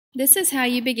This is how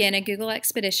you begin a Google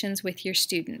Expeditions with your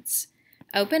students.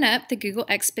 Open up the Google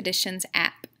Expeditions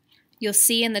app. You'll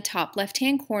see in the top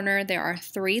left-hand corner there are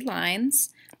 3 lines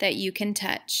that you can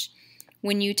touch.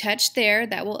 When you touch there,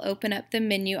 that will open up the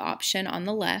menu option on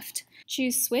the left.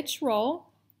 Choose Switch Role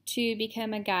to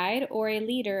become a guide or a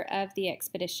leader of the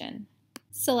expedition.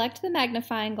 Select the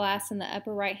magnifying glass in the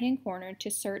upper right-hand corner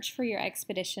to search for your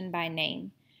expedition by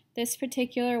name. This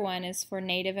particular one is for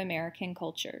Native American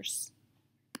cultures.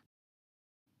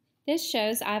 This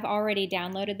shows I've already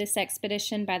downloaded this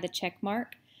expedition by the check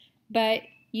mark, but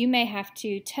you may have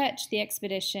to touch the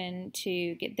expedition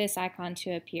to get this icon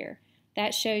to appear.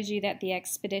 That shows you that the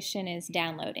expedition is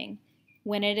downloading.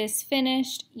 When it is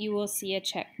finished, you will see a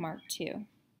check mark too.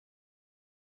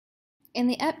 In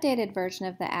the updated version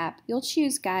of the app, you'll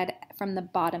choose Guide from the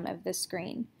bottom of the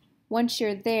screen. Once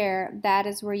you're there, that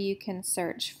is where you can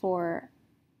search for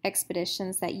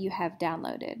expeditions that you have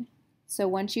downloaded. So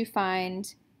once you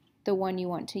find the one you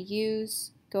want to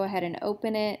use, go ahead and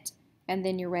open it, and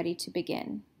then you're ready to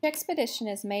begin. The expedition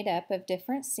is made up of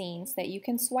different scenes that you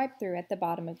can swipe through at the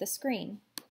bottom of the screen.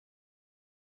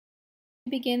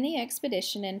 To begin the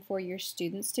expedition and for your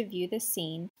students to view the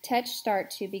scene, touch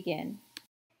Start to begin.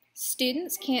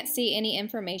 Students can't see any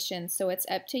information, so it's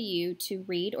up to you to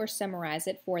read or summarize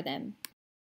it for them.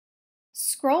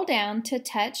 Scroll down to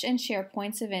touch and share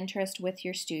points of interest with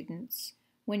your students.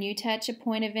 When you touch a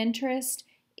point of interest,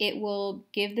 it will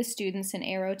give the students an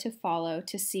arrow to follow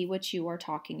to see what you are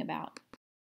talking about.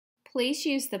 Please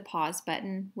use the pause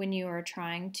button when you are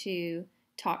trying to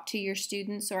talk to your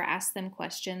students or ask them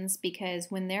questions, because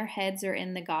when their heads are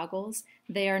in the goggles,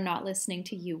 they are not listening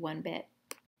to you one bit.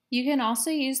 You can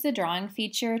also use the drawing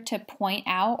feature to point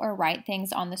out or write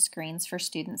things on the screens for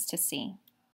students to see.